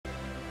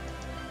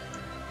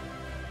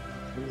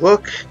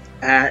Look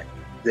at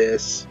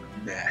this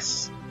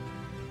mess.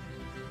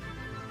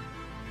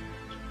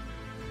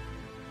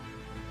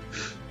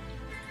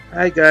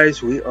 Hi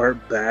guys, we are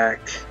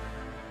back.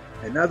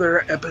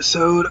 Another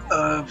episode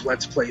of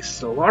Let's Play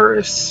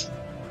Stellaris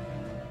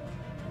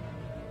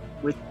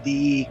with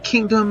the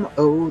Kingdom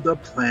of the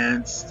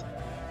Plants,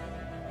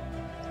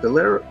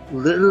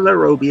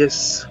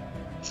 Stellaris,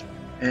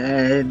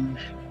 and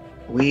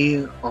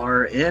we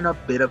are in a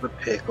bit of a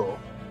pickle.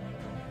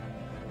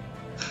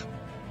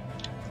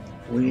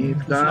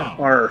 We've got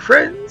our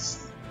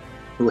friends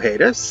who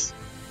hate us.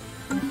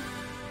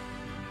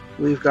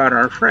 We've got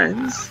our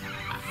friends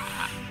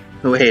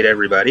who hate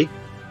everybody.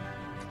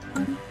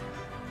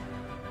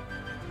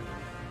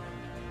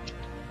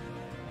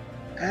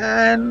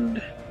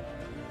 And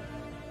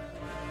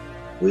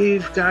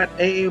we've got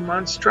a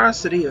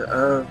monstrosity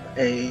of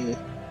a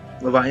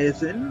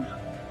Leviathan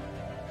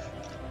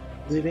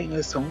leaving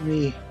us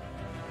only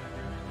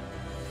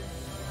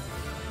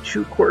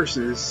 2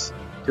 courses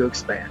to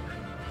expand.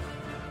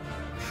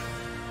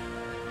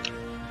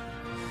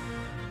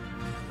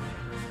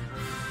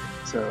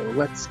 So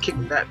let's kick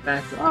that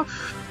back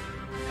off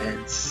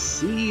and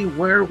see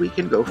where we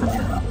can go from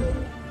here.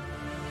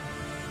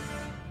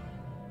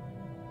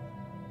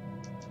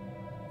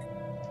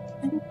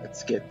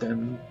 Let's get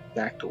them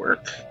back to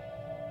work.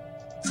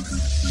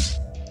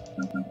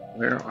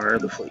 Where are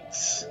the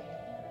fleets?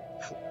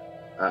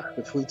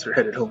 The fleets are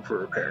headed home for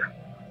repair.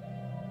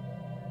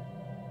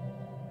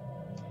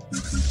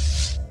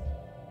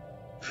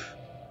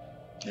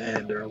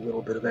 And there are a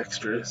little bit of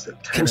extras.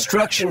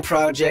 Construction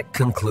project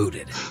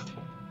concluded.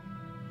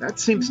 That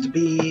seems to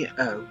be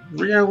a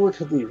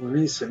relatively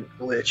recent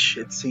glitch,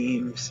 it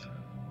seems.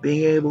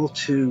 Being able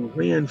to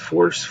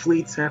reinforce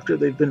fleets after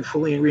they've been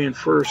fully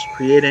reinforced,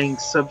 creating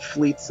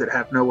sub-fleets that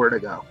have nowhere to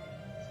go.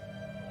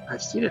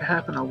 I've seen it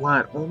happen a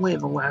lot, only in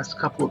the last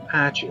couple of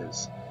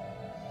patches.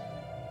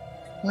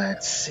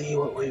 Let's see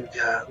what we've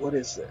got. What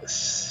is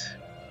this?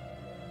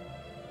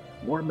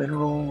 More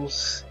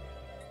minerals.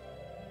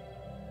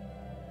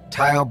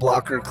 Tile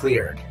blocker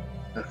cleared.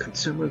 A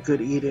consumer good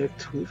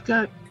edict. We've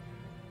got...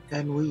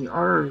 And we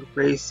are a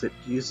race that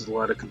uses a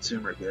lot of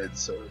consumer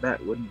goods, so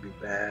that wouldn't be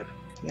bad.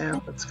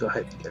 Yeah, let's go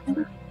ahead and get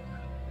there.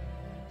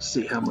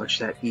 See how much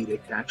that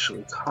edict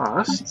actually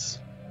costs.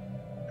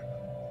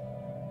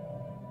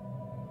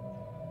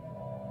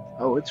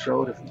 Oh, it's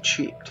relatively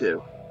cheap,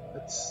 too.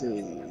 Let's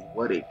see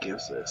what it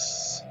gives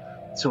us.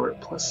 So we're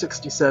at plus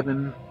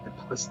 67 and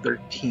plus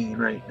 13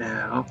 right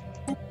now.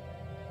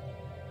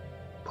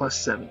 Plus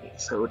 70,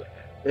 so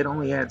it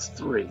only adds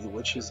 3,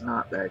 which is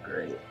not that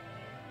great.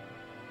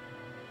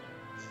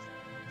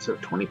 So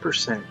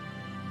 20%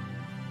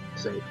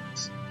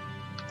 savings.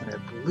 And I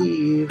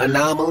believe...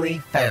 Anomaly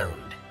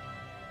found.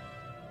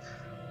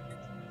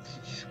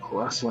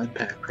 Colossal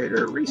Impact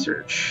Crater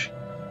Research.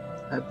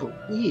 I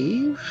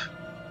believe...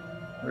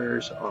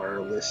 Where's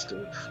our list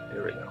of...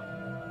 There we go.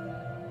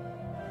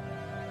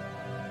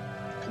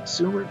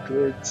 Consumer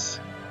goods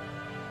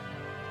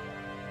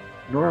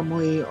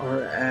normally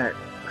are at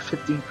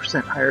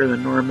 15% higher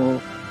than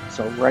normal.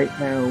 So right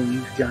now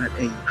we've got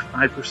a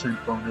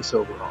 5% bonus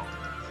overall.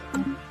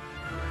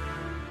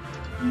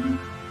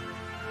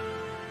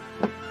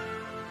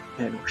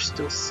 And we're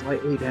still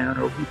slightly down.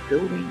 Are we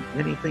building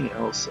anything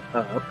else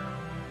up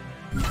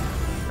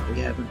that we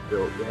haven't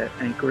built yet?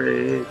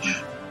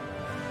 Anchorage.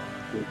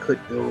 We could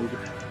build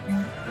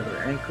another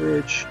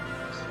anchorage.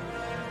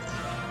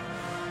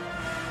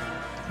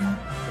 But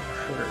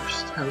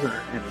first, how's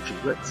our energy?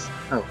 Let's...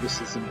 Oh, this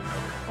isn't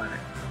another planet.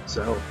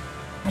 So,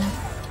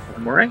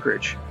 one more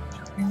anchorage.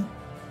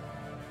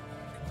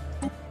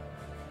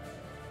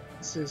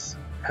 This is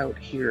out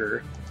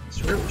here.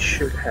 This really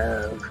should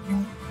have...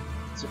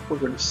 So if we're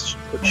going to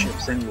put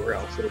ships anywhere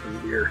else, it'll be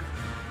here.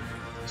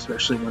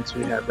 Especially once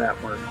we have that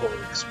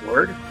wormhole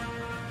explored.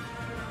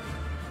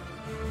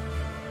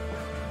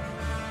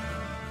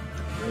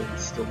 We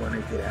still want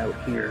to get out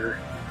here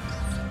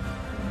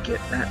and get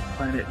that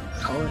planet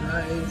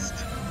colonized.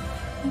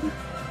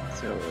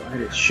 So I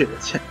just should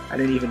have... I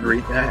didn't even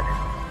read that.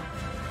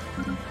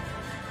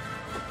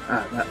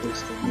 That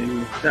was the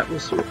new... That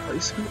was the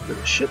replacement for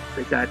the ship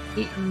that got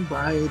eaten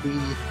by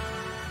the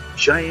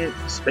giant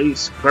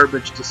space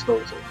garbage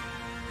disposal.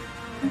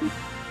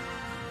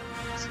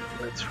 So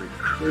let's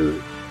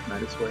recruit.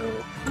 Might as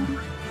well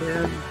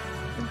him.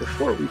 And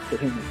before we put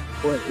him in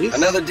place...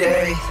 Another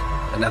day,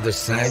 another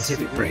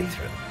scientific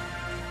breakthrough.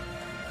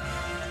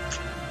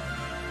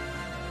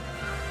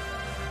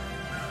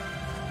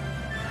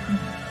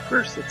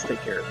 First, let's take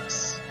care of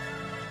this.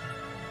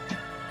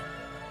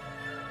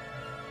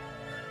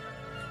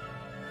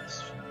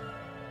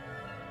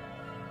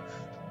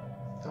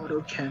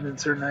 Auto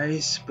cannons are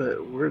nice,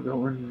 but we're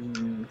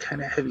going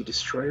kind of heavy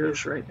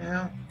destroyers right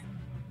now.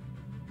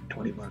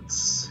 20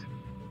 months.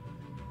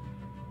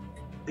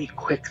 Be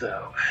quick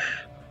though.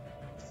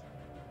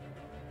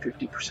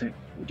 50%.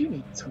 We do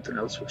need something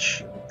else with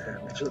shield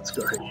damage. Let's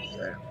go ahead and do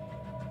that.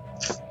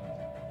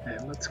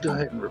 And let's go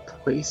ahead and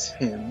replace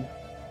him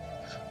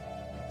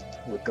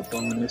with the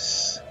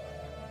bonus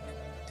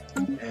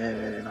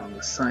And on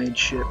the side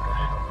ship,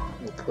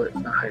 we'll put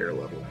a higher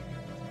level.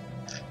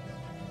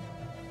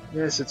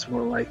 Yes, it's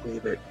more likely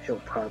that he'll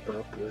pop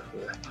up with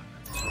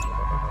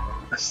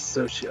a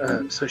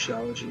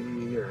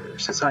sociology or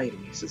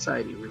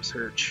society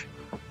research.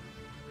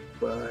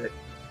 But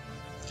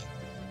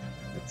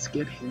let's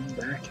get him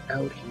back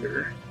out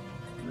here.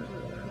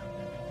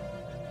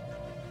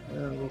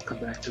 We'll come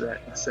back to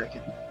that in a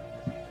second.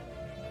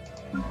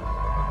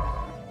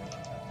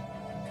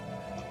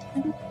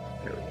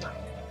 There we go.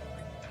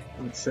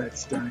 Once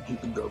that's done, he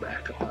can go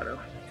back to auto.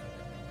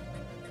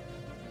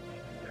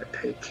 That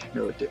take,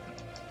 no it didn't.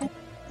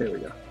 There we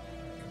go.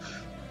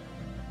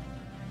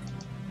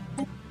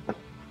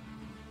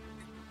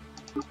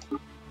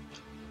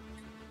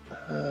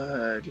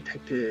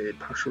 Detected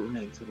partial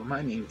remains of a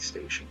mining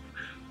station.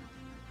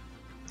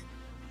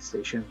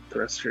 Station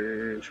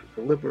thrusters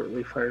were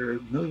deliberately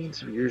fired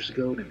millions of years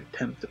ago in an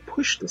attempt to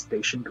push the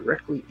station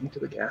directly into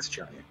the gas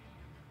giant.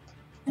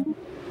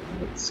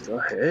 Let's go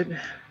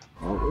ahead,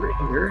 while we're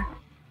here,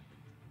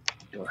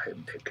 go ahead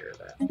and take care of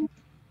that.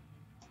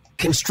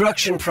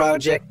 Construction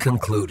project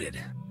concluded.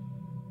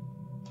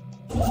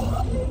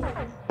 Oh,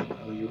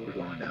 you were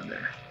going down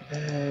there.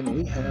 And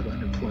we have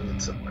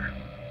unemployment somewhere.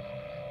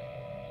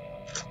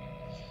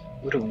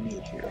 What do we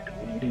need here? Do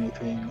we need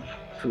anything?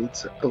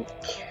 Food's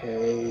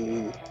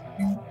okay.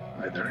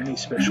 Are there any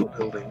special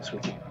buildings we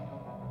can...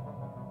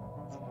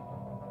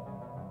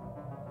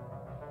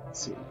 Let's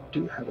see, we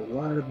do have a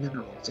lot of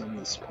minerals on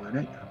this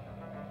planet.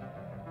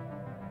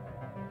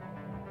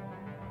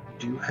 We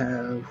do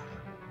have...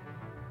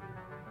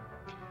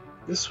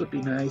 This would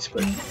be nice,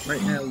 but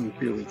right now we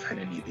really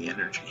kind of need the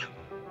energy.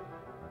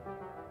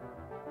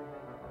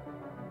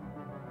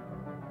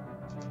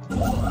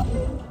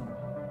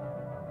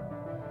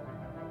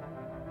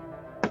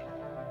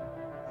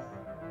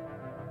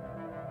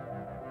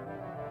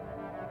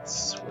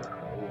 Swirl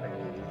our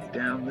way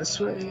down this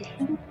way.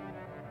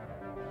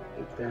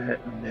 Take that,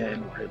 and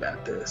then worry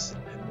about this,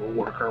 and we'll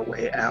work our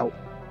way out.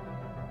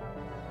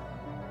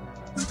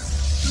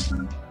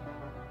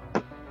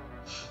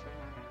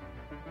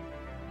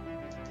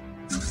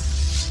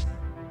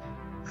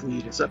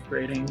 Fleet is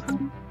upgrading.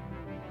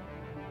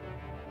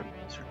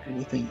 Is there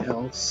anything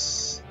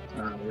else?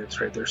 That's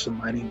right, there's some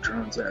mining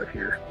drones out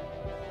here.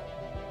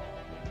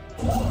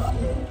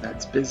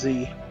 That's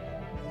busy.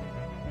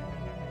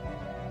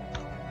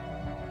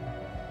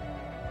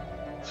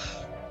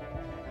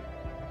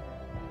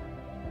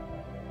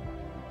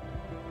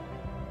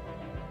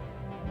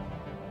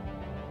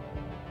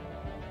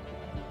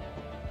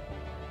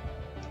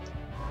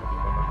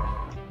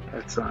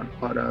 That's on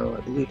auto.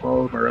 I believe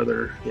all of our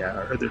other,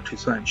 our other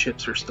Tucson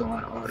ships are still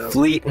on auto.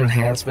 Fleet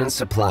enhancement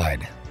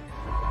supplied.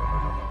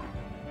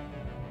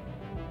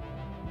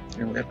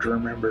 And we have to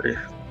remember to,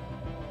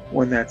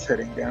 when that's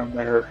heading down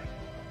there,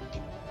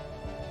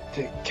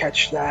 to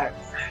catch that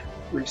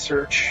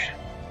research.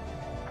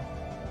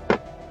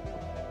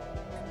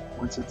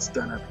 Once it's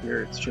done up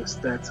here, it's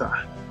just, that's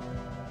a...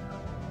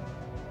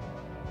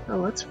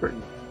 Oh, that's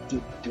pretty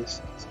good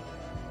distance.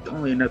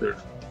 Only another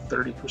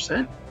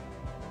 30%.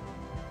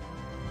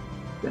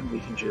 Then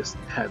we can just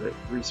have it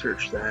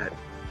research that,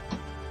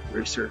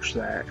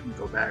 and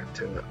go back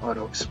to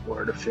Auto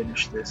Explore to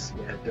finish this.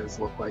 Yeah, it does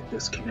look like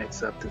this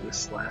connects up to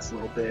this last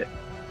little bit,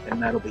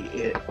 and that'll be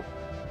it.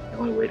 The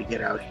only way to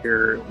get out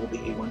here will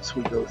be once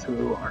we go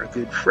through our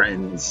good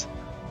friends,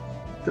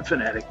 the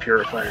Fanatic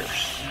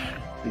Purifiers.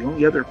 The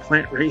only other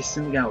plant race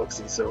in the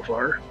galaxy so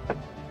far.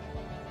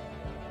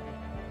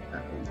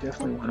 We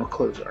definitely want to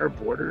close our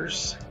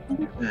borders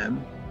with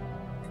them,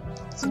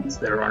 since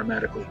they're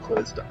automatically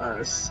closed to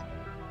us.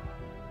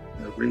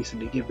 No reason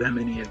to give them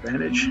any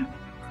advantage.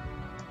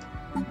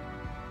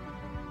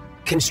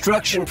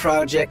 Construction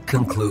project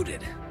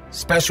concluded.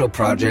 Special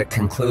project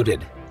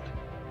concluded.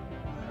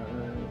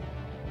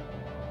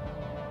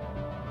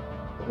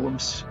 Golem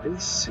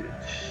spacesuit.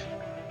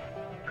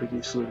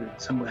 Previously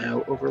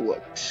somehow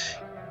overlooked.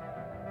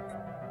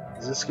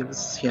 Does this give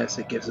us... Yes,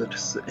 it gives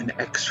us an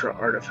extra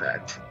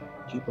artifact.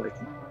 Keep like...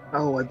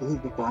 Oh, I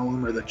believe the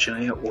Golem are the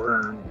giant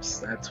worms.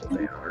 That's what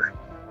they are.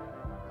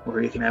 Or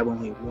you can have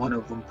only one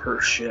of them per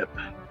ship.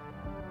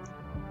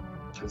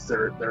 Because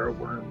they're a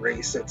worm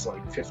race that's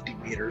like 50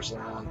 meters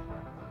long.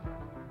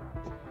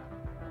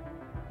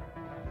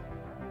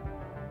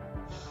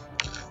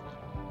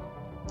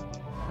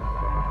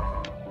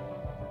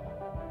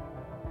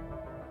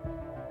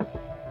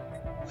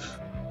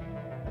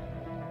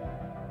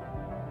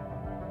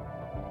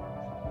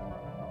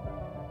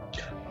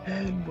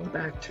 And we're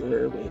back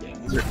to waiting.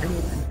 Is there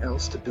anything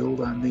else to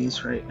build on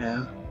these right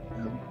now?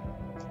 No.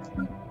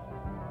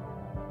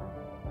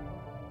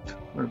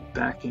 We're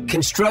back in...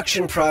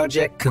 Construction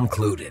project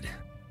concluded.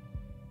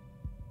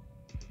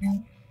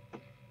 You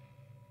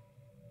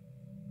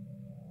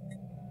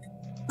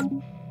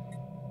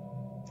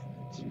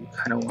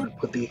kind of want to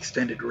put the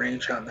extended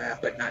range on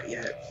that, but not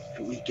yet.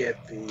 If we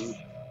get the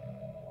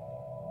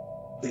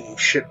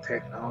ship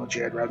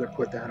technology, I'd rather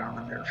put that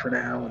on there for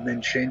now and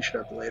then change it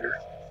up later,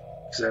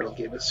 because that'll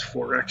give us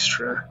 4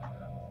 extra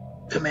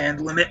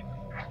command limit.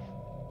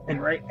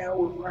 And right now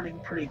we're running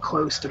pretty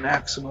close to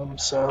maximum,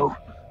 so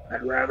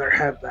I'd rather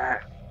have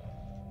that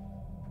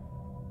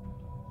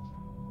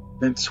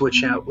than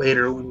switch out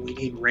later when we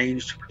need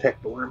range to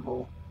protect the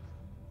wormhole.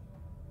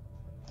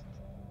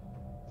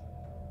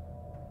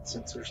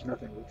 Since there's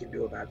nothing we can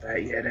do about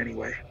that yet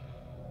anyway.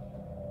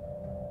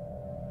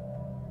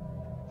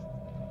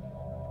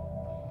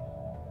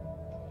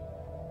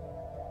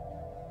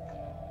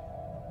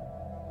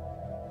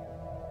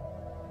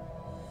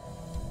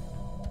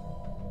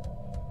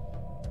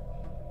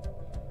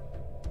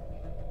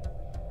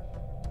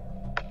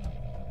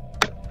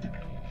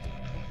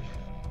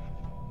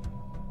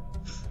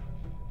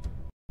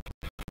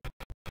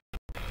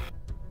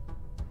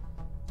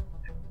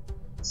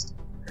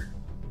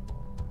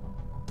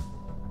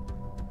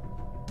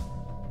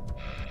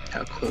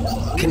 How close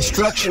is this?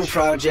 Construction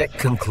project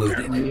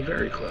concluded. Apparently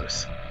very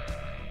close.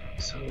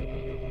 So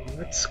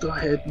let's go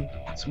ahead and,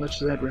 as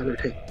much as I'd rather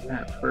take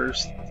that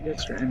first, the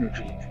extra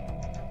energy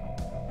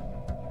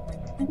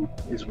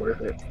is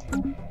worth it.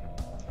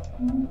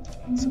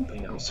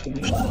 Something else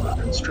finished on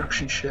the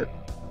construction ship.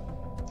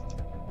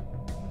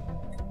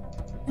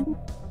 Build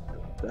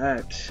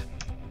that.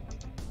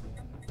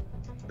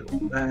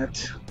 Build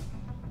that.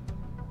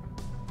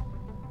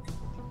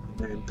 And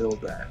then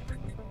build that.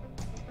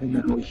 And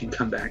then we can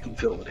come back and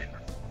fill it in.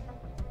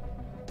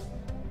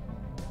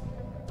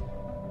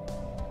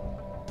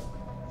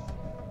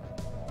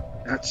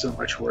 Not so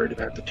much worried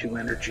about the 2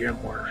 energy,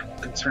 I'm more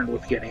concerned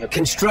with getting a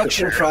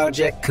Construction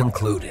project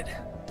concluded.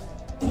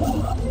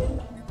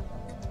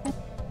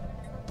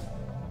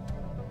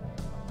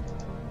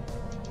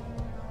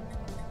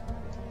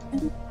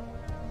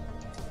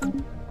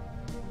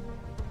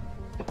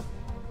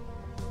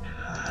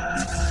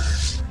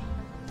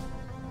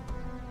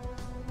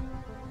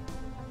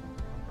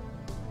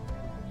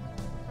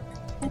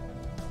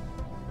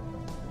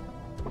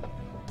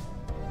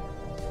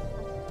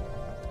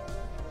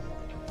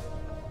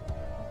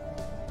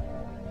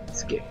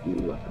 Let's get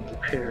you up and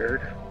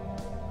prepared.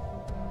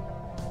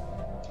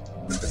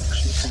 What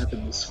actually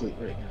happened in this fleet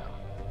right now?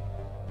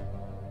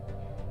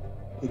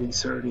 It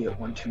is already at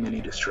one too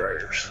many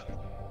destroyers.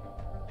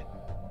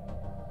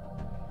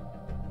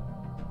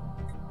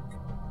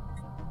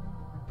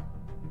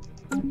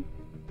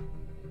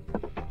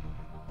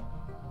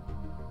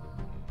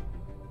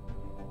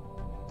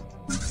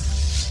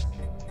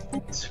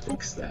 Let's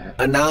fix that.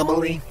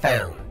 Anomaly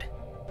found.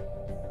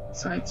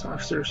 Science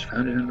officers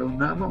found an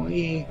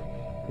anomaly.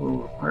 Will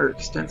require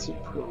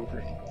extensive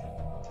probing.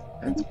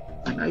 That's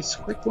a nice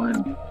quick one.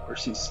 Of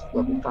course, he's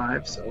level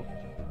 5, so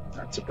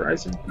not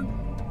surprising.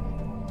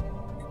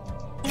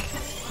 A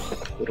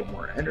little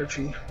more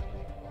energy.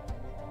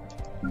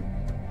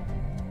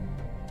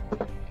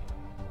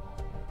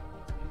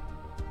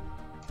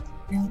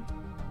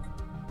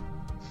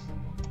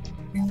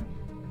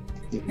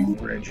 Even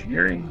more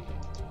engineering.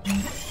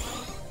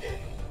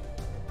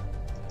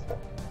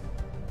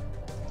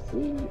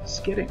 Ooh, it's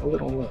getting a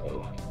little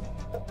low.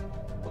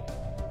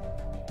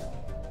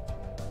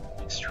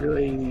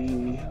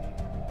 Really,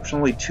 there's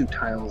only 2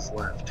 tiles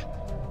left.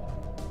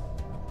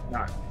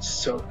 Not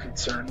so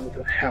concerned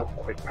with how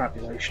quick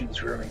population is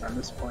growing on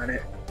this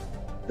planet.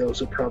 Those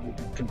will probably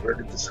be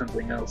converted to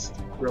something else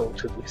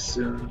relatively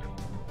soon.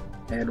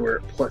 And we're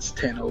at plus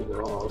 10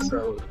 overall,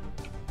 so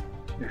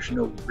there's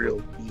no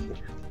real need.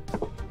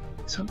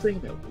 Something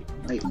that we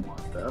might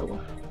want,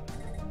 though,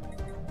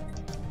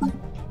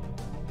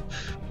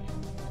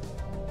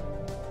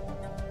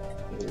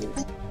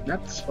 is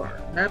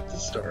map the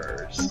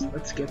stars.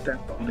 Let's get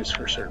that bonus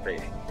for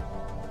surveying.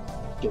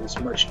 Get as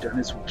much done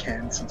as we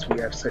can since we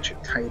have such a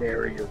tight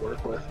area to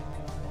work with.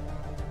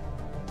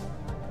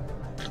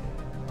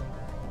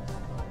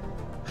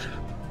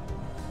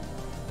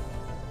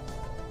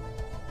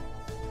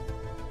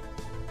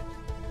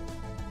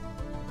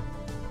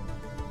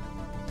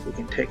 We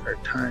can take our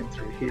time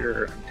through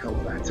here until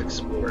that's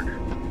explored.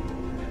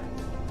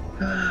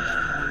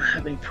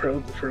 Having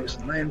probed the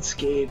frozen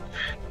landscape,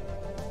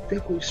 I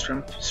think we've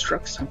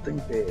struck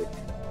something big.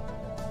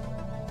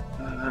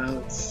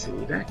 Let's see,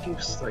 that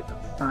gives like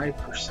a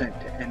 5%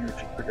 to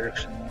energy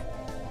production.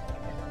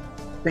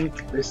 I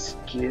think this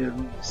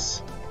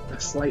gives a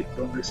slight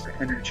bonus to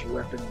energy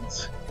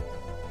weapons.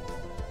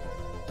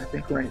 I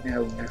think right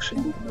now we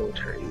actually need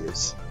military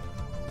use.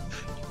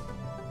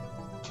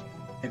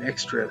 An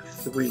extra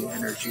 3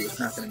 energy is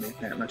not going to make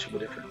that much of a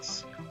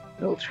difference.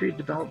 Military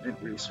development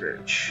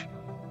research.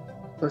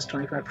 Plus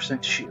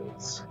 25%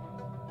 shields.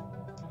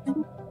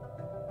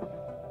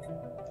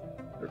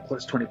 Or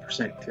plus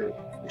 20% to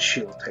the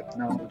shield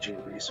technology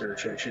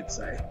research, I should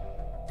say.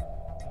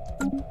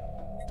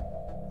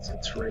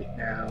 Since right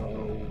now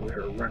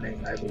we're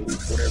running, I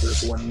believe,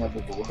 whatever's 1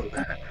 level below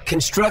that.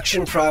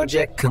 Construction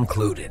project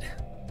concluded.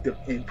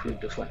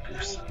 Improved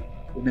deflectors.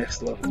 The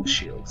next level is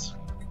shields.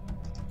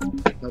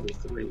 Level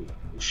 3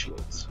 is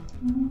shields.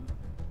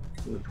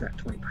 We've got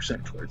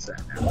 20% towards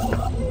that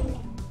now.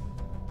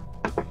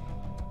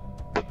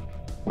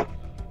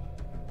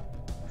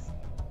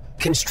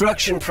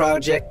 Construction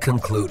project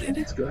concluded.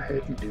 Let's go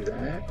ahead and do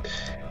that.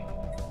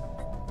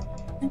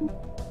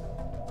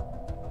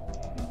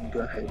 Go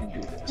ahead and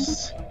do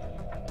this.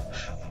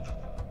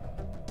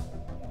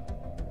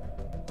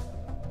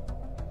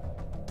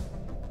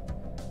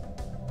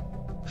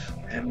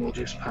 And we'll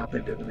just pop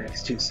into the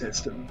next two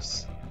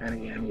systems, and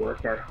again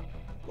work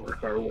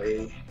our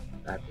way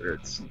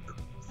backwards and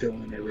fill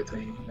in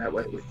everything. That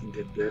way we can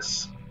get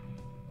this.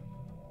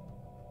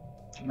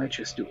 I might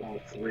just do all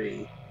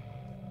three.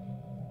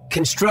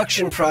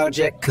 Construction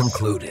project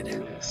concluded.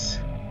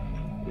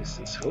 This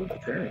is Holy.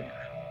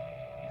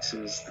 This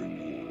is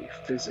the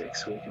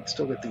physics, so we can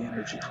still get the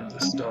energy from the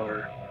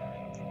star,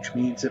 which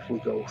means if we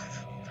go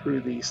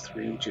through these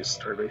three, just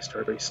starbase,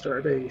 starbase,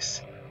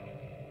 starbase,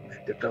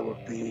 and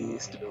develop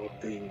these,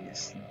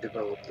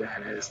 develop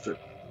that as the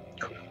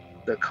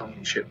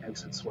colony ship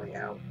makes its way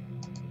out.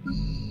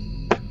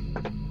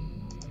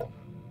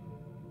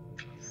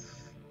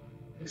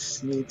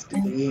 This needs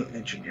to be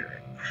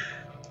engineering.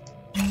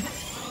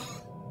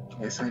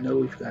 Yes, I know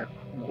we've got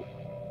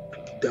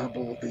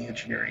double the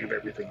engineering of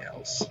everything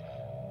else,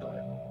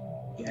 but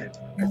again,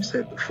 I've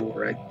said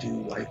before, I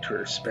do like to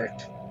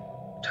respect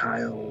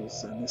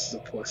tiles, and this is a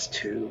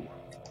 +2.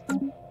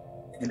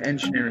 And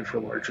engineering for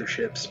larger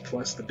ships,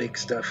 plus the big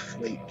stuff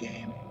late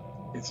game,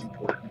 is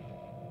important.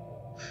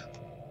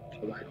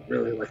 But I'd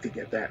really like to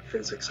get that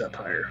physics up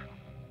higher.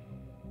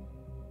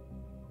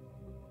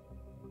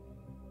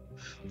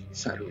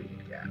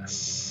 Saturated gas.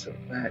 So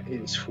that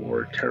is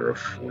for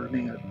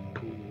terraforming, I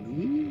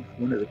believe.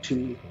 One of the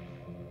two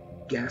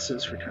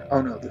gases for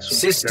oh no, this one.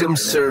 System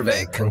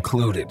survey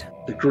concluded.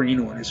 The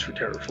green one is for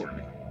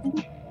terraforming. I don't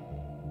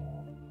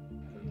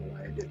know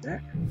why I did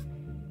that.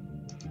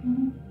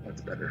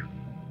 That's better.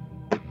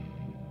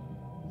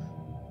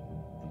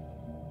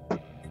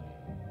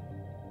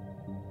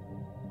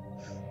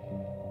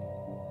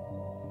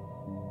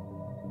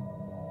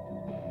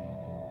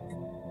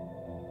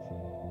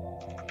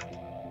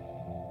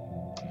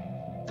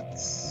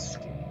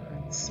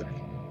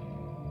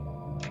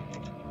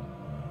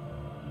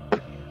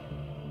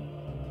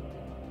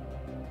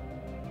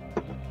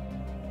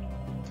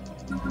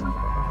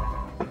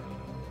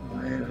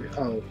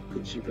 Oh,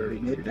 because you've already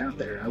made it out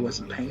there. I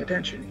wasn't paying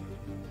attention.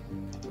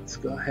 Let's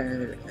go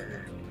ahead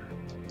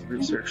and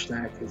research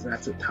that, because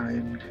that's a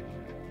timed.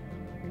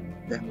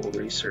 Then we'll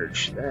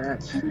research that.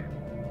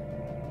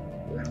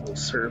 Then we'll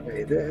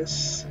survey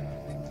this.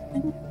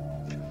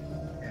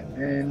 And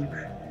then,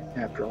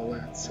 after all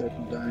that's said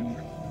and done,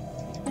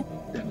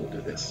 then we'll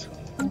do this.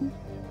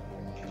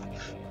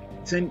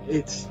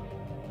 It's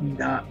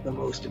not the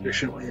most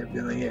efficient way of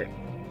doing it,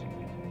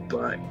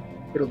 but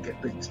it'll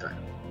get things done.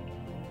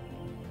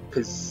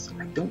 Because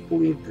I don't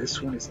believe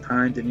this one is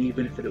timed, and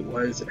even if it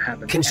was, it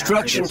happened.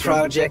 Construction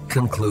project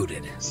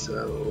concluded.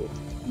 So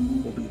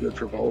we'll be good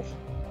for both.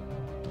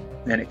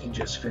 Then it can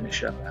just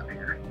finish up out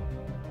here.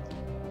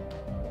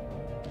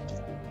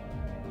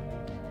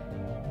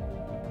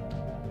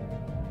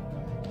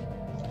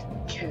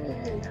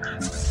 Okay,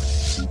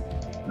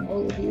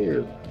 all of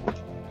you,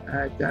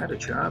 I got a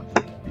job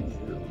for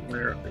you.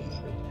 Where are you?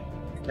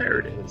 There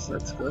it is.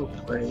 Let's go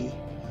play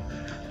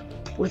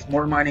with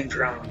more mining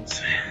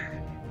drones.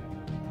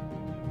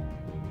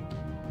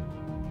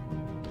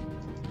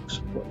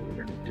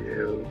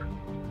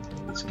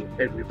 Let's get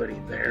everybody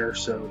there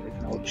so they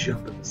can all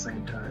jump at the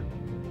same time.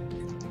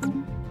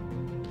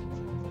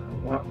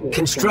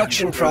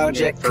 Construction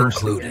project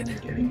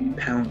concluded. Getting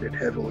pounded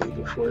heavily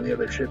before the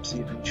other ships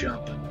even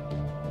jump.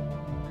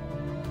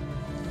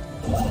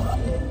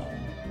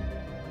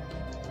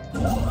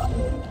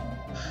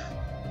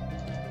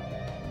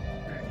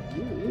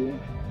 You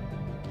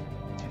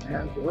can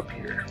now go up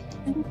here.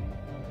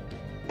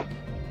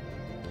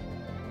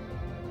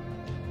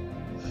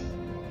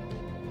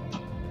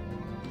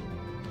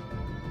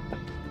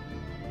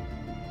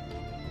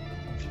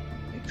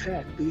 In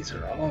fact, these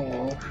are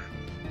all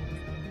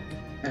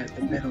at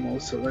the minimal,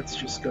 so let's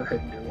just go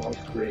ahead and do all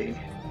three,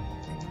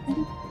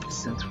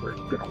 since we're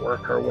going to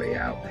work our way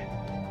out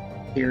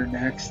here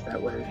next.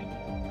 That way,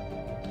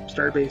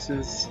 star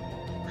bases,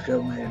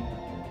 fill in,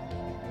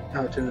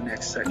 out to the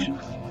next section.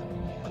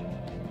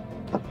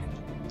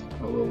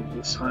 Although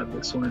we'll have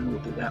this one,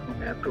 we'll do that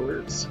one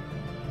afterwards.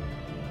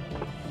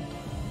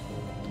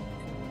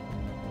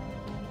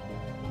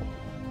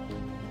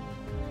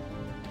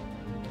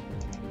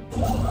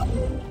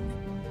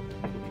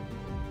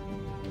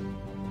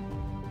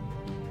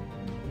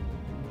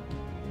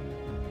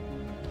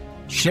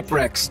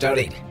 Shipwreck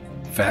studied.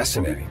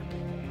 Fascinating.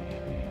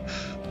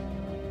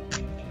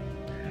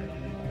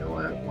 You know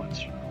what?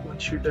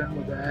 Once you're done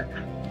with that,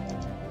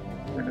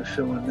 I'm going to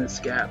fill in this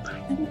gap.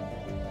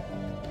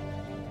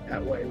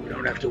 That way we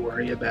don't have to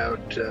worry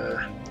about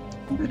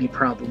any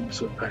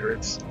problems with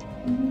pirates.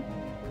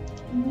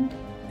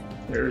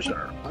 There's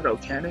our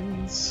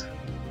autocannons.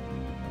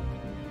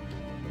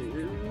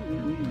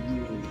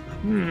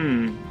 I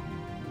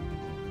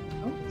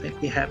don't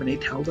think we have any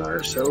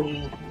Teldar, so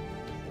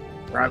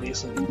we're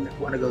obviously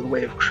want to go the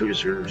way of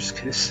cruisers,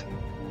 because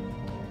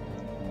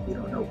we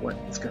don't know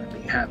what's going to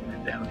be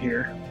happening down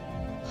here.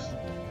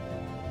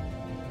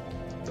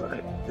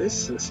 But this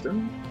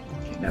system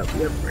can now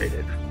be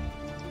upgraded.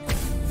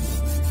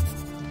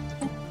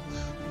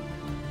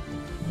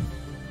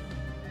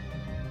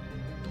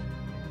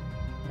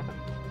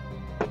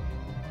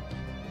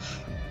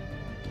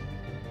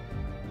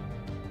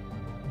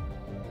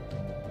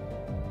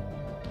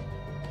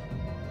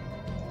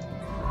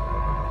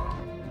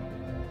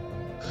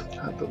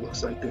 It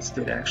looks like this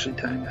did actually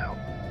time out.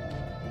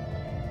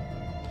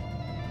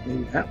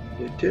 Maybe that one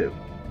did too.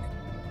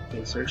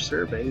 Because they're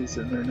surveys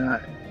and they're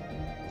not.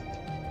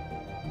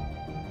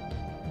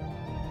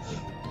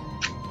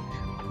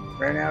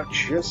 Ran out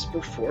just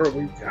before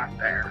we got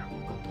there.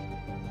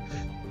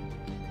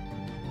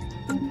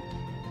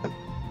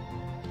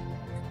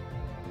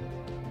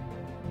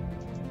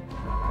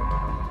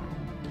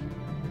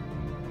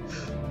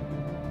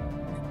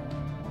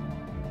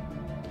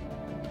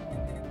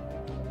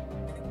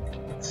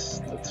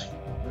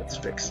 Let's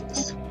fix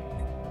this.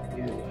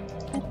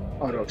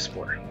 Auto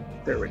Explorer.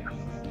 There we go.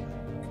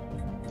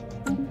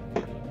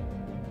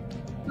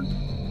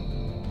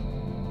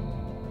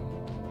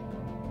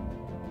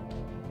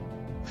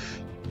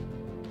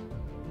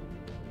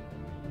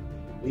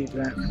 Leave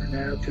that for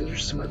now because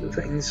there's some other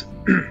things.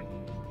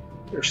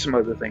 There's some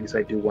other things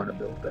I do want to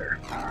build there.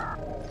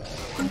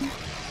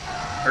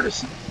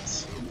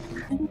 Artisans.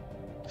 And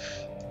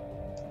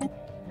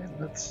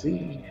let's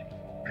see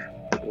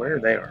where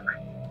they are.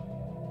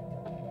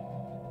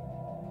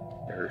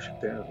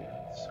 There's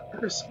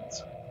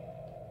artisans.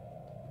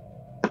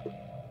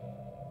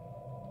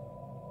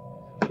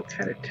 I'm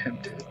kind of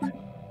tempted.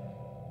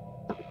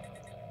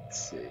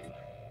 Let's see.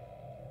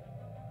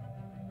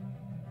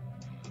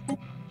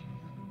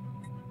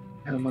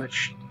 How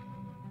much?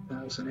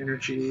 1,000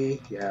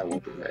 energy. Yeah, we'll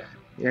do that.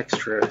 The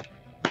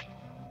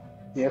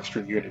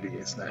extra unity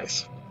is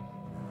nice.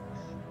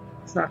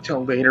 It's not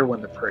till later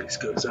when the price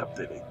goes up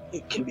that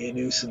it can be a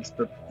nuisance,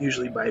 but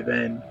usually by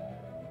then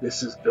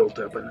this is built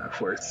up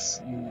enough where it's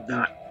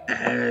not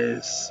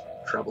as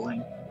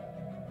troubling.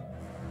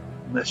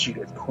 Unless you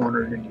get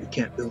cornered and you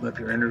can't build up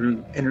your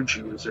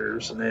energy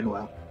reserves, and then,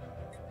 well,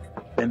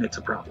 then it's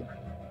a problem.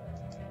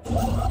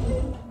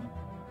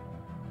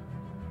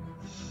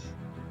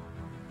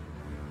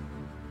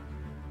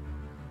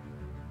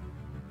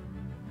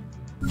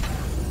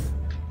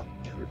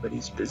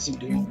 Everybody's busy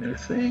doing their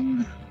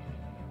thing.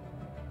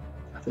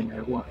 Nothing I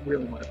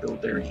really want to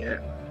build there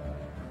yet.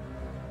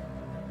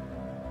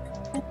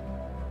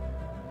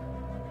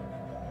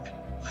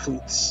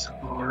 Fleets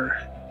are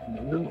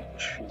new,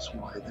 which is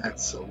why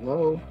that's so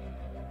low.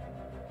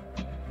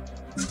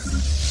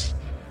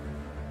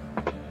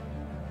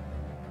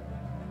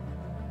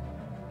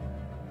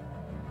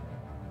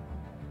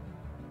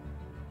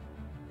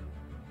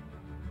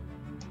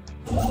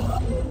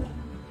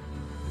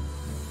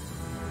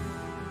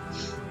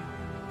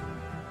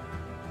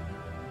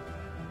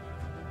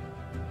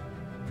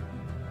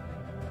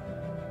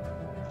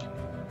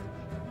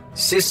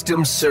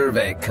 System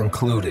survey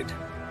concluded.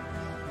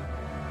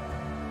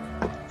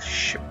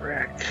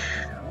 Shipwreck.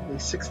 Only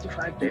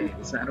 65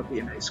 days. That'll be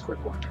a nice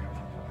quick one.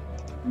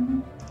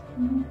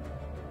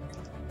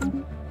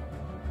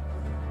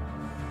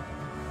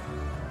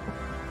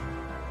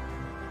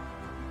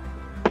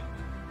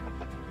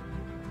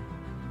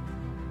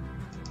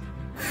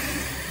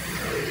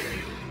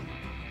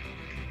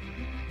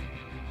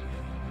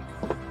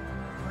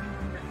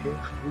 If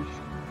we can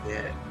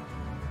get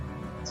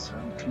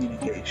some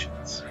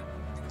communications.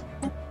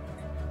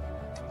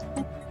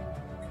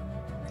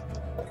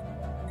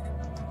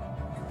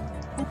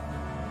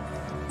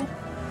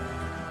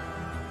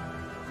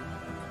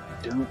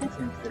 Don't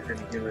think they're going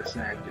to give us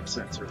an active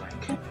sensor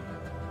link.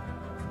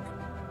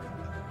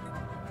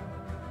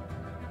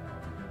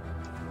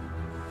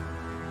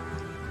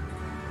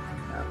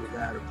 Now we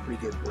got a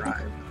pretty good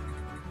bribe,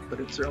 but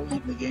it's early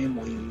in the game.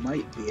 We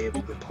might be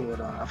able to pull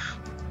it off.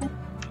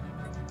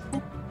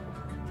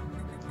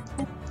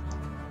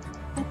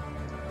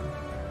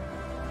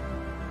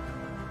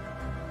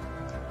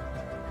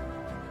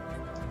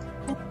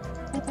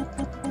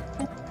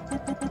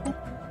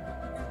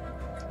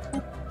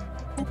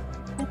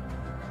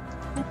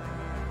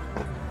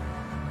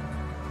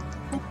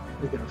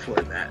 We can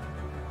afford that.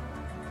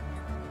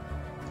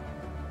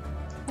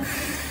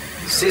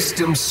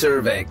 System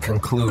survey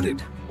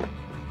concluded.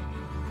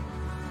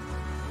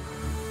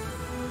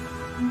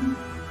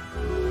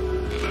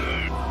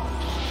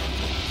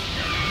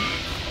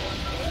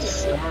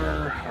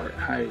 Star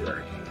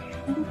hierarchy.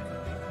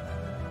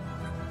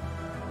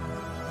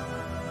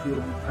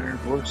 Feudal Empire,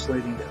 Dwarf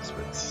Slating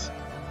Despots.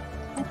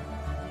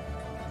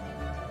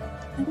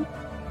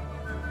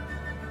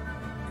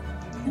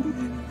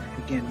 And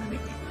again, maybe.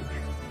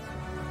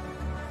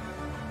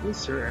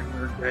 These are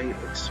Emergite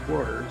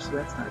Explorers, so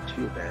that's not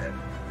too bad.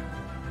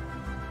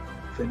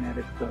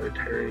 Fanatic,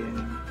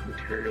 Authoritarian,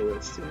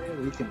 Materialist, yeah,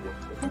 we can work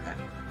with that.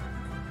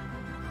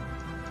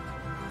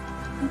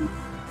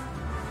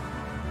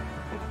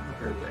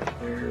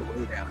 They're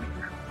way down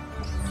here.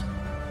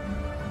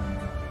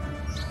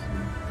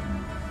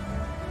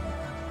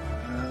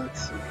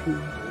 Let's see who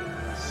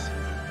is.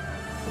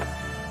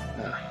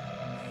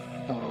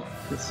 Oh,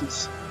 this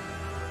is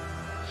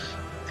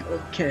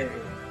Okay,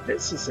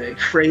 this is a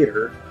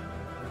freighter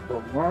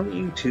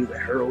belonging to the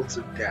Heralds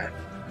of Death,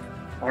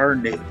 our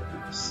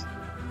neighbors,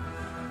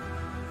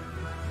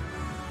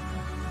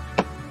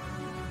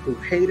 who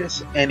hate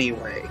us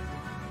anyway.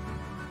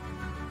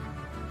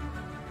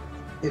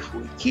 If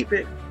we keep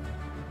it,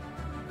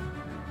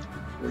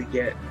 we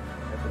get,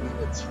 I believe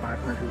it's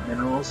 500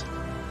 minerals,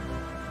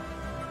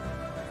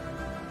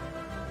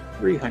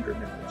 300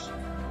 minerals,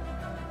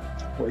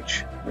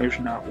 which is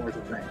not worth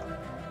a thing.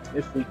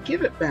 If we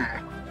give it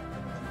back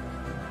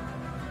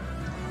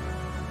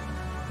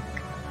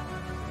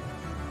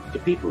to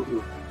people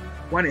who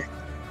want to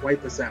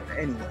wipe us out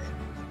anyway,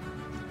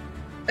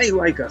 they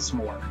like us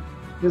more.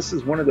 This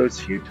is one of those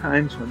few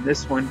times when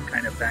this one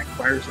kind of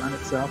backfires on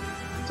itself,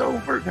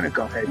 so we're going to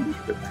go ahead and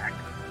give it back.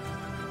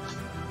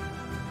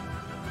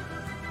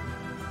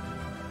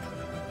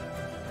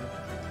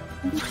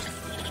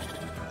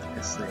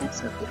 Yes, they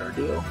accepted our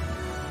deal.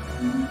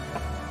 And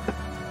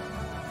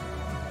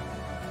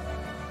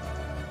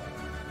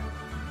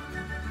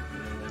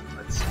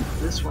let's get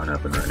this one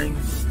up and running.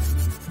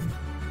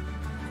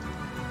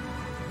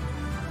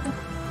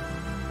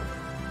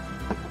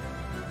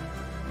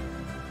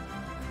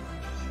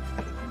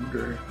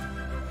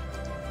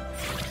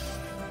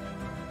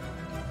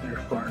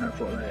 They're far enough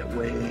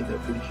away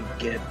that we can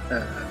get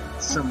a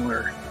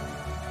similar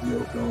deal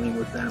going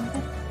with them.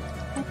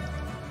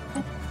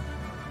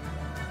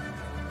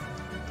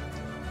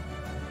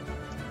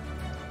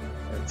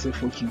 Let's see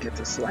if we can get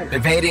this light.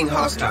 Evading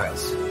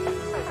hostiles. We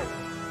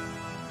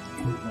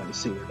want to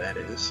see where that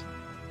is.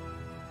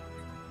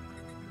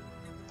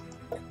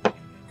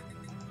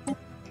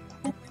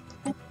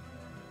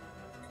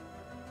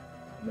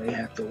 May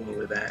have to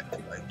lower that to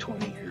like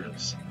 20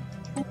 years.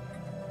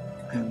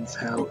 Depends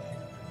how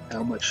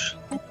much.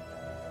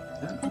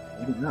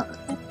 Maybe not.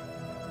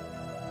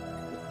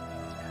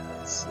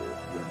 Let's see,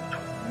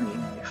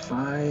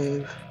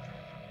 25.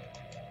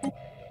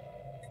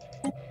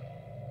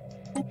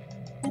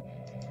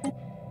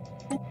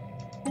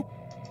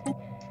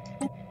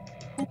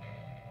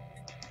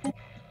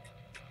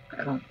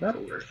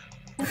 That'll work.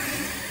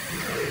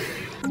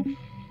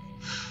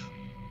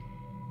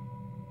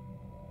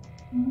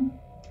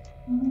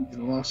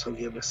 It'll also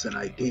give us an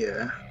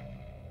idea.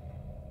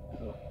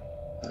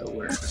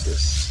 Where is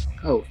this?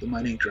 Oh, the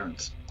mining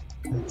drones.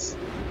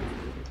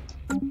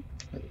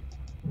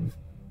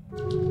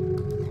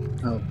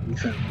 Oh, we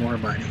found more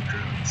mining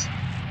drones.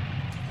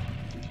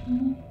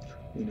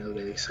 We know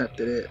they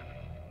accepted it.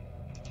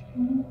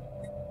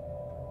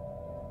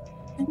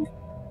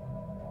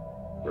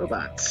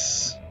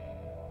 Robots.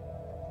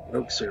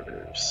 Rogue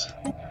servers.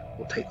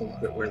 We'll take a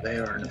look at where they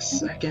are in a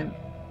second.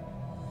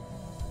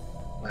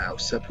 Wow,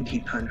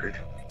 1700.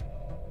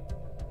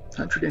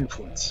 100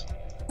 influence.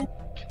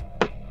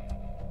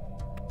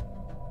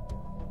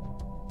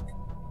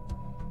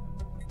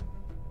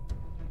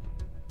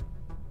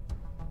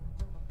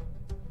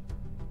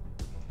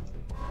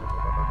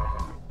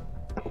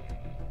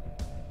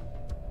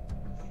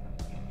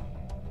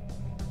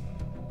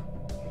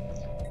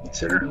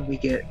 Considering we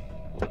get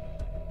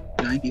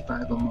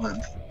 95 a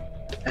month,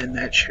 and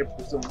that ship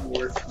was only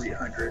worth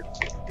 300.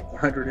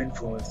 100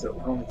 influence that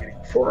we're only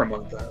getting 4 a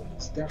month out of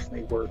is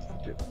definitely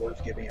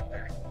worth giving it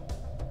back.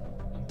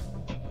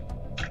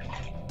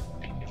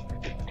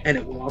 And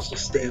it will also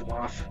stave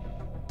off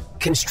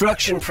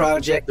Construction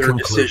project their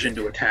concluded. decision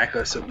to attack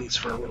us, at least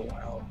for a little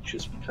while,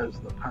 just because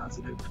of the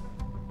positive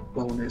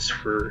bonus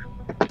for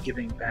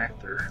giving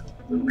back their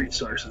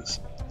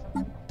resources.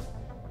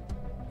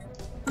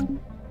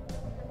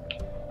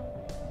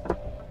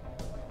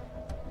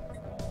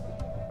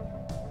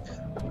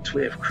 Once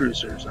we have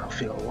cruisers, I'll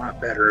feel a lot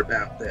better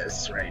about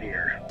this right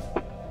here.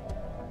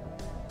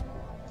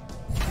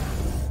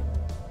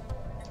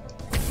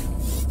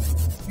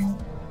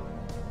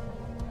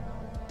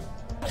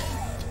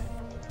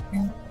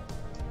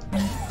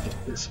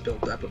 Get this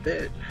built up a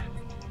bit.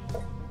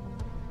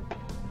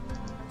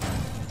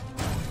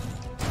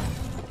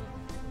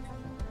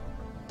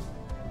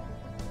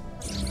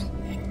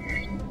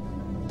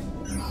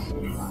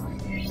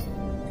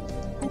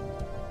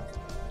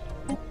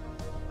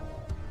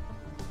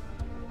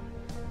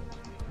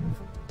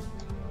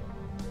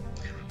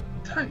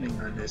 Timing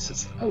on this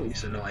is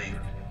always annoying.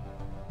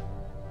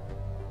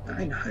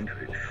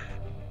 900.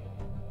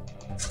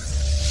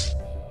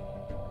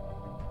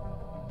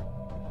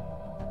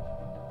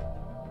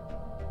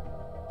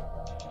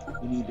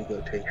 We need to go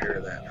take care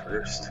of that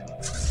first.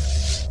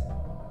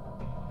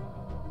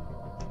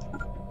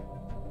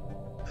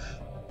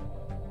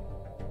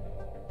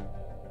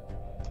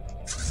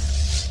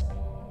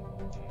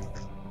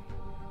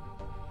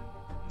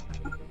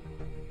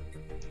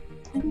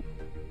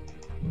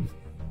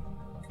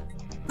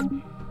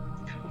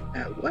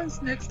 That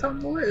was next on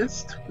the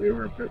list. We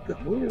were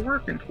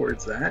working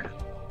towards that,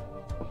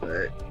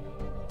 but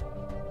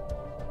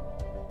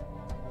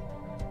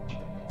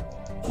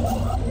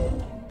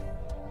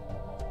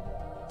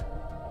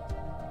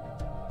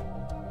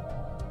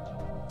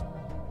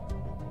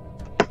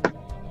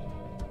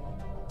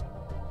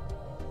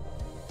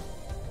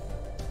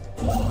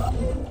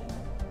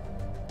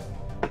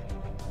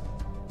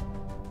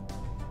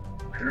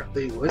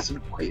Apparently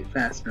wasn't quite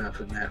fast enough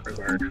in that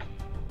regard.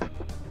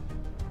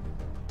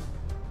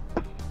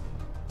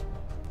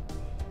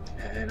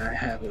 And I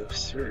have a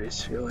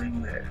serious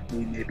feeling that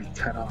we may be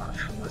cut off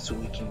unless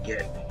we can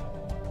get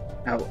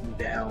out and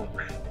down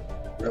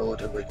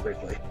relatively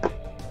quickly.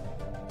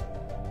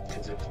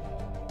 Because if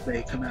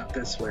they come out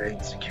this way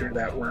and secure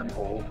that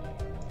wormhole,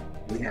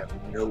 we have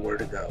nowhere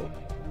to go.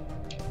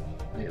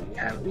 I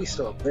mean, we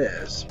still have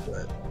this,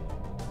 but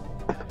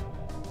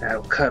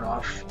that'll cut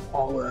off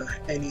all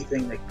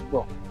anything that,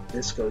 well,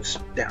 this goes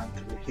down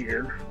through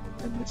here,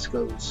 and this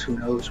goes who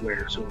knows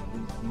where, so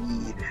we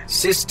need...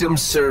 System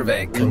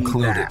survey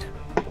concluded.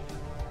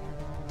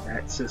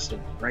 That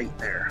system right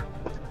there.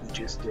 We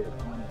just did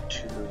 1,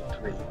 2,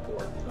 3, 4,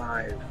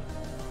 5,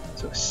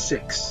 so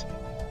 6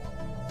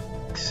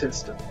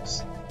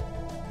 systems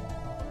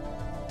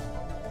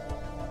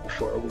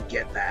before we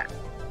get that.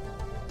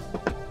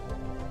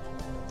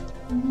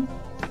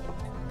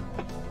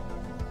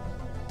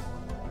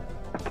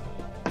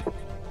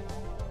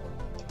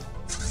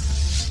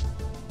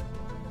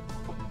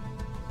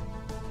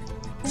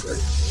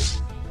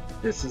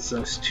 This is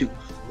those 2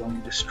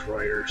 lone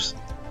destroyers.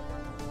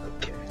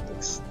 Okay,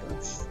 let's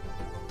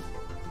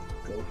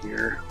go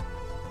here.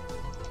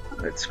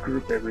 Let's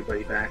group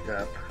everybody back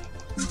up.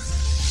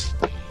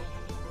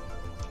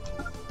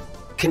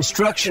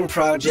 Construction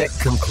project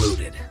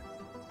concluded.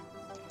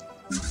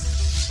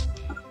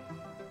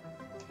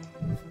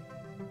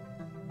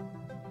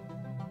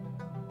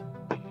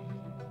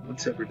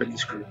 Once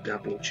everybody's grouped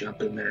up, we'll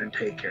jump in there and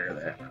take care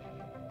of that.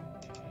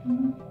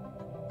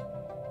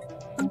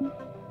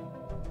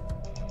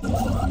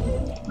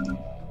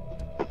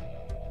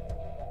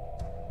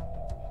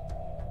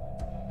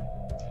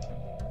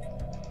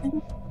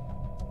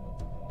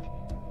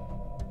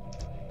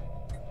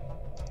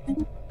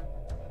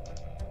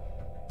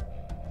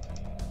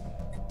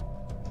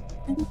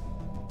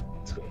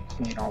 Let's go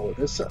clean all of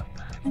this up.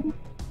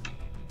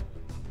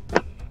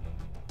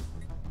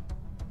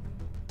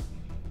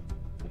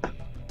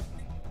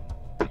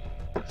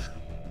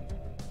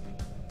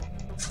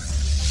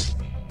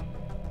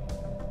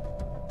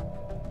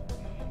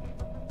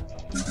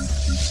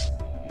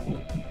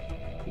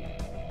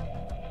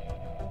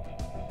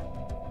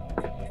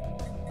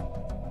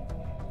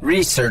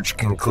 Research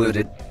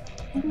concluded.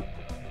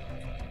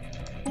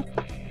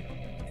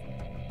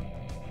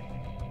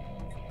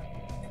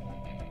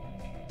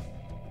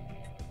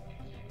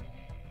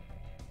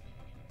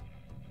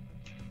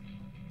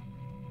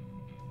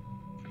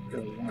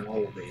 Really want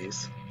all of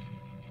these.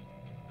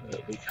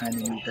 But we kind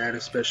of need that,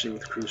 especially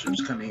with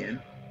cruisers coming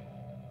in.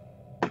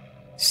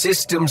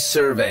 System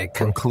survey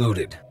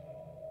concluded.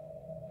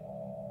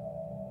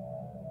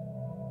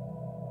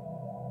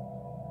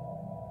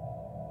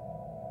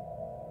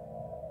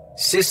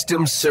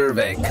 System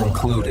survey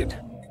concluded.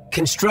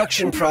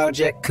 Construction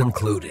project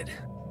concluded.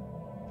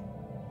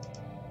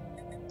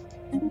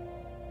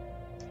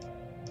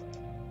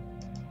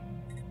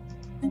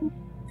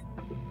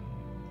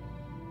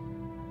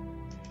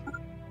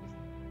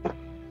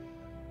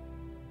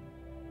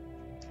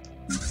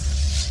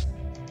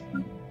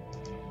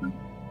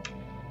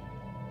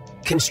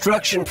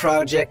 Construction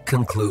project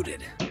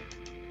concluded.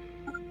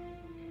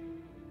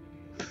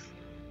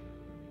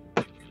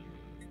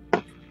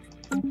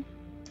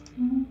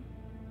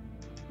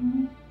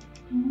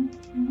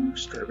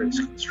 Starbase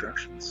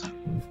constructions.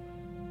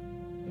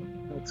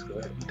 Let's go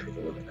ahead and take a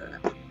look at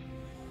that.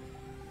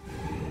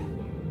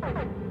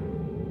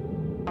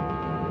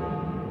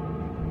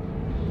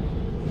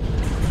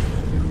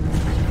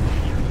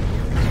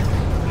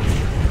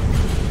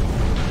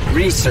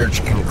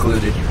 Research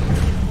concluded.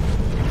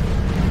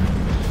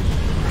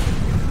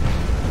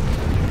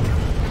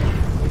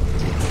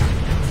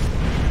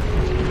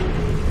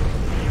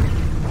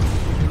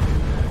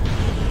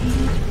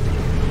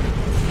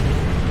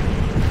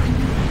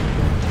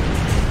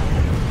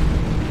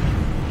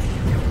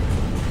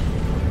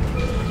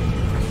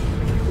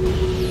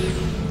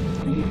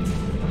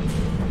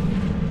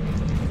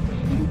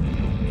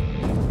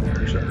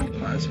 There's our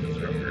plasma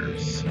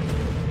throwers.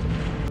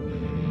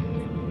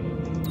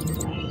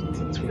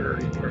 Since we're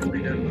already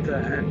partly done with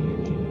that.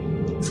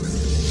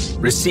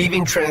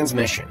 Receiving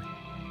transmission.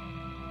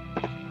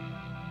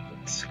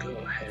 Let's go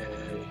ahead.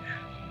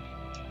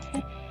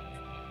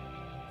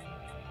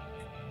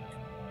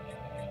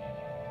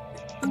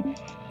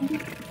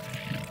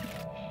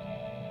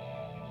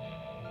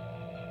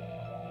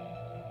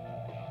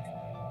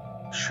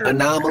 Sure.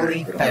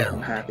 Anomaly But found.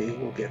 I'm happy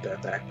we'll get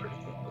that back pretty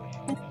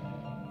quickly.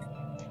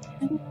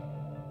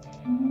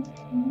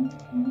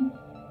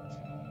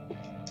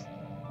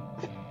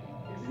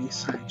 Any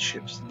side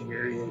ships in the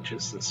area?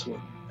 Just this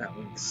one. That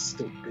one's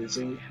still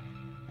busy.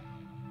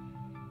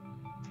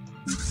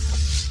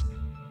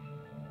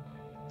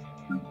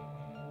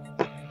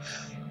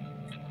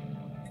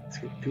 Let's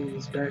get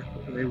fuels back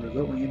where they were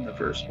going in the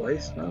first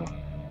place. No.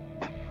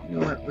 You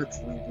know what? Let's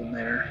leave them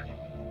there.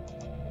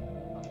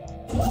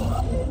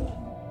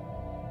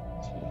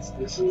 Once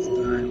this is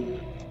done,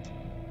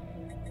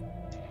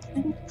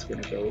 It's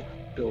gonna go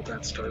build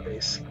that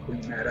starbase,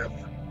 clean that up.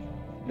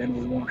 Then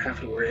we won't have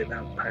to worry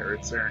about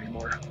pirates there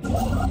anymore.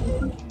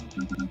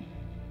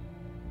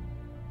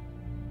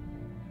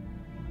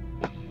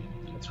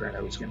 That's right,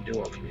 I was gonna do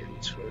all three of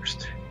these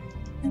first.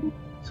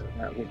 So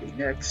that will be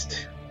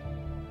next.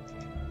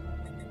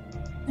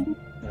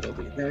 That'll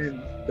be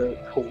then. The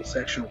whole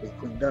section will be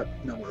cleaned up,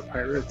 no more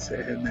pirates,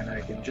 and then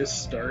I can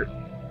just start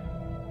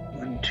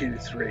 1, 2,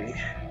 3.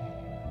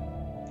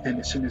 And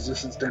as soon as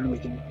this is done, we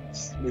can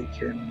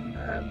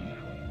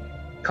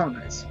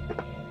colonize.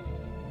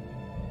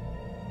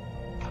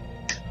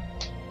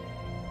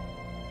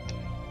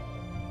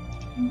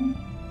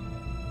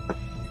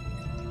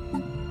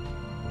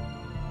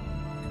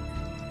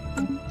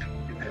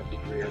 We have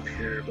debris up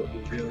here, but we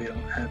really don't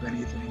have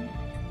anything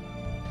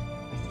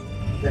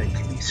that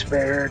can be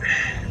spared.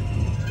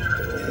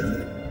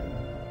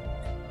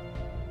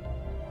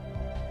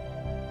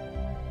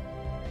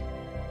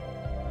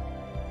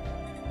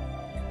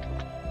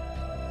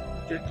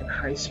 Object in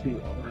high-speed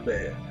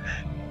orbit.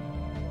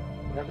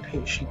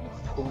 Gravitational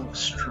pull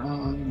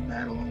strong.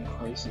 That alone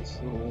causes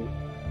little.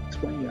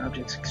 Explain the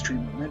object's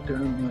extreme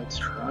momentum. Let's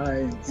try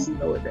and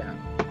slow it down.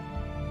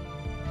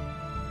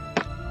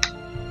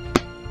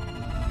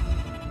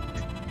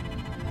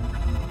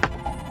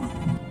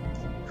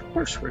 Of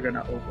course, we're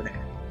gonna open it.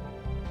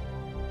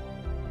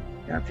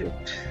 The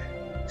object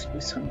must be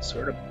some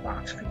sort of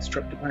box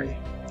constructed by.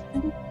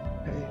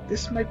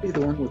 This might be the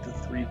one with the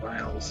 3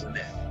 vials in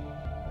it.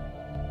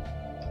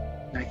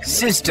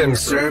 System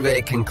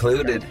survey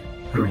concluded.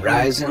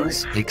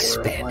 Horizons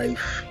expanded.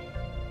 Life.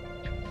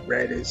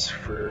 Red is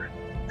for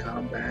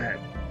combat.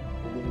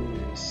 Blue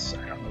is,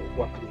 I don't know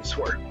what blue is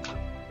for.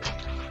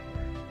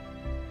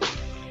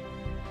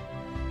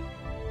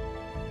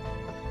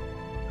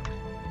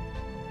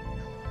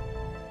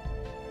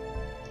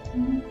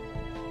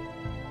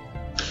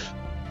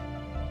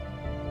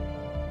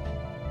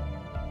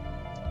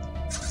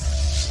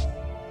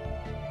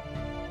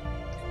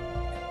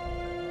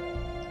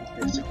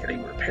 Is it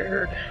getting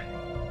repaired?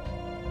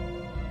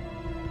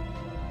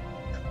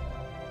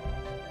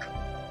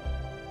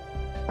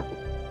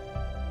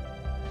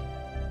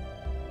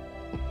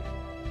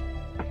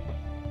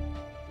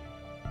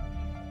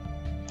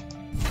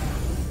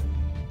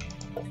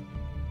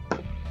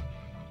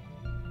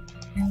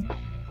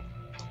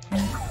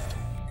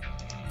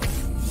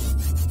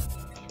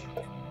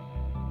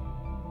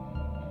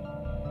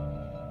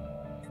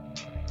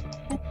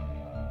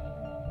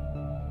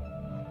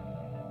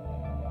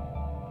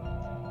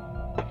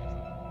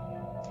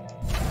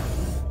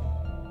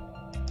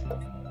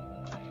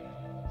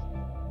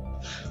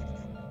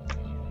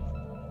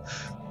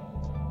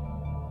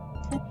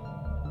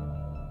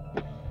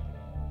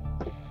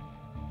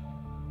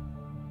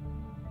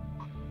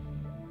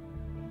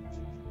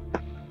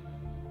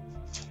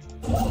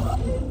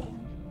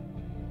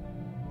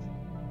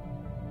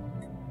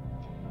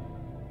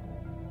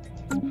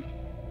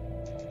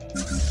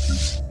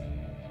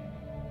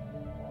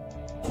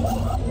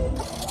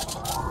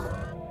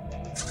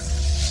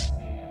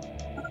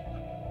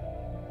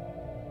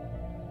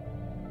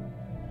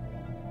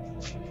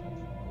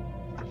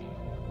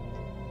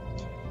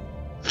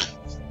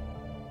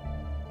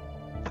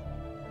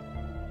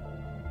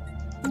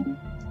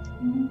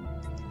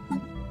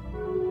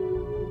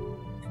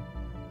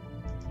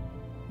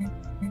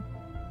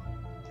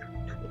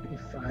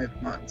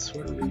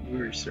 What are we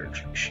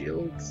researching?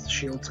 Shields?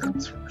 Shields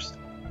comes first.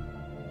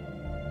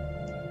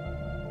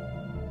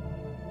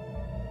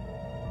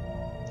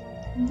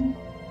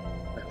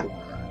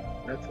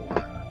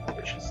 Methalon.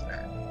 Which is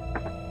that?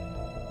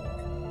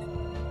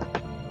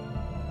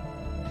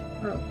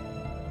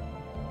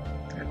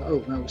 Oh,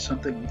 that was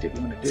something we did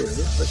want to do.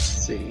 Let's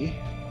see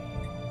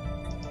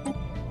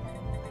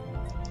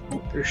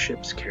what their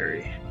ships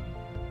carry.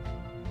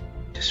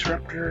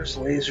 Disruptors,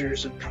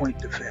 lasers, and point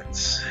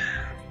defense.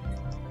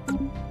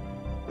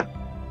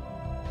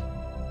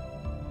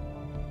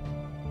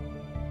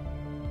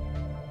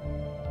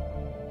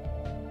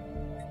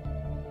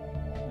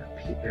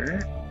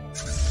 Here.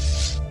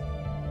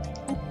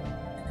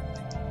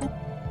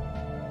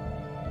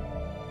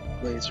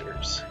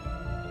 Lasers.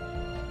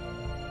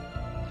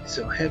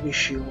 So heavy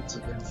shields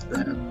against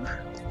them,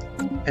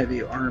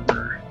 heavy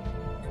armor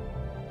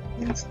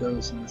against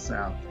those in the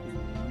south.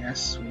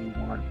 Yes, we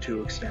want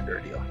to extend our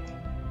deal.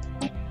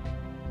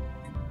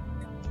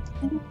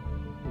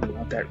 We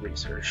want that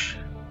research.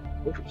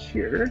 Over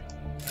here,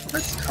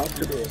 let's talk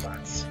to the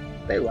robots.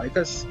 They like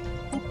us.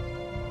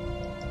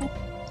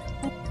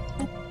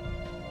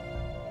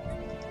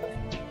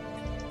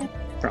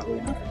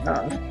 Probably not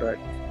enough, but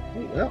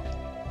we will.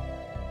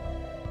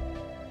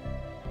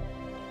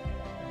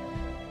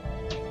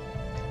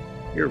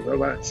 You're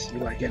robots, you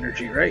like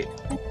energy, right?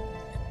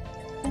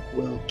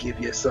 We'll give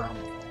you some.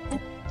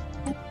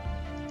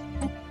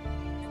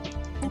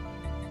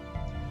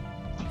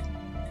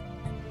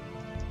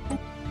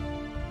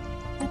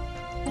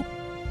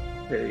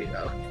 There you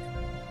go.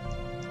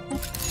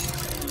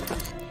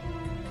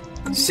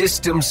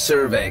 System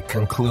survey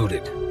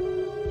concluded.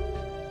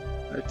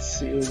 let's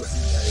see what you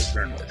guys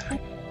run with.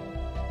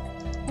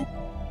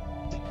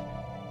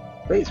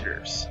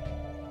 Lasers.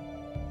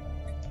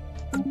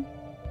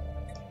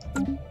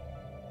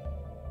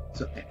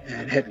 So,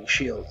 and heavy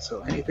shields.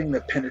 So anything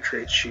that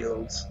penetrates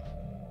shields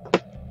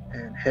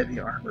and heavy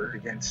armor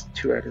against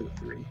 2 out of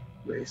the 3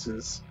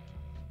 races.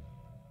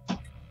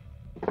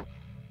 Can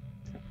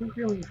we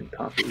really even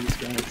talk to these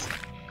guys?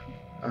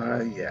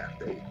 Yeah,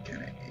 they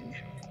kind of aim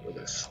with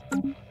us.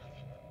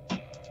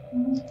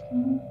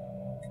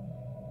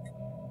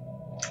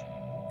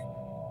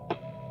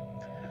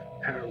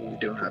 How are we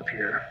doing up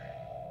here?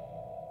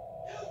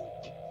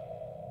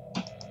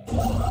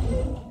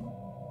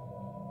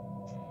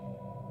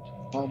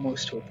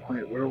 Almost to a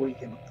point where we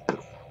can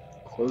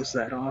close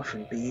that off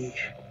and be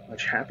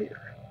much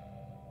happier.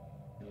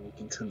 And we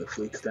can send the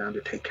fleets down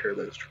to take care of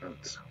those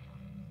drones.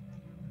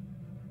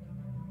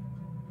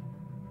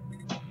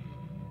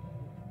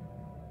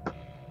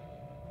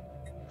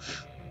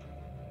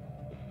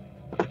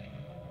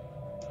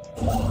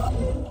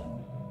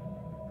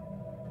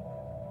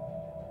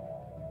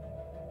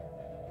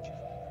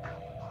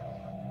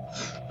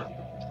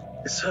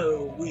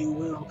 So we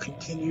will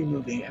continue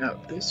moving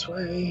out this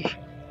way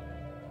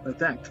with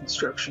that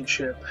construction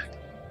ship.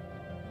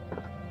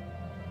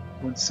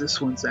 Once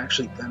this one's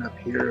actually done up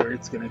here,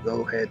 it's going to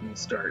go ahead and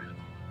start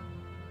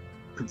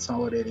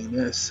consolidating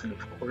this, and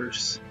of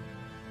course,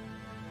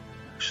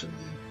 actually,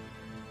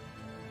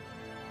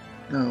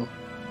 no,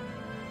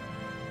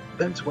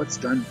 depends what's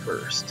done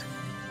first.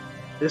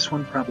 This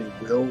one probably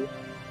will.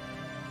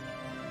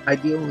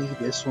 Ideally,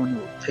 this one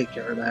will take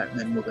care of that and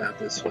then move out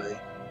this way.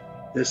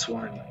 This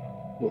one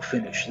will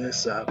finish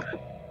this up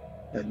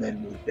and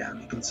then move down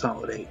and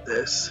consolidate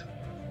this.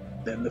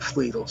 Then the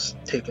fleet will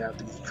take out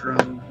these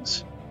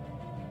drones.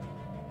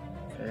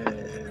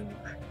 And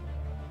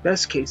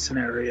best case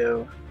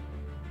scenario,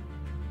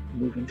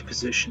 move into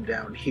position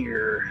down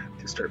here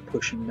to start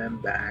pushing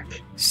them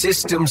back.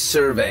 System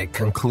survey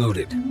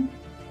concluded.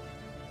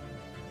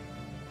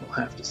 We'll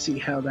have to see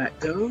how that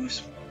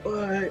goes,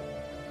 but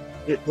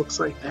it looks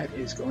like that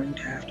is going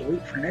to have to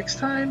wait for next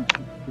time.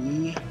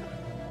 We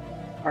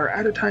are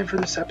out of time for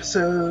this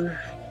episode,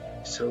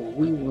 so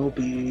we will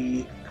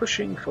be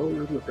pushing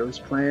forward with those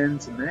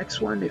plans in the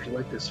next one. If you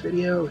like this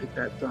video, hit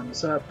that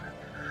thumbs up.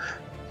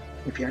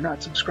 If you're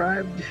not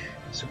subscribed,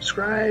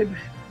 subscribe.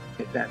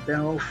 Hit that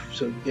bell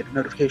so you get a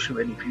notification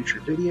of any future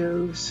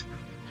videos.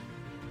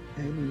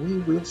 And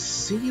we will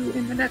see you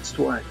in the next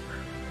one.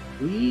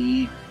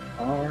 We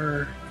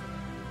are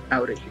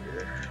out of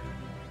here.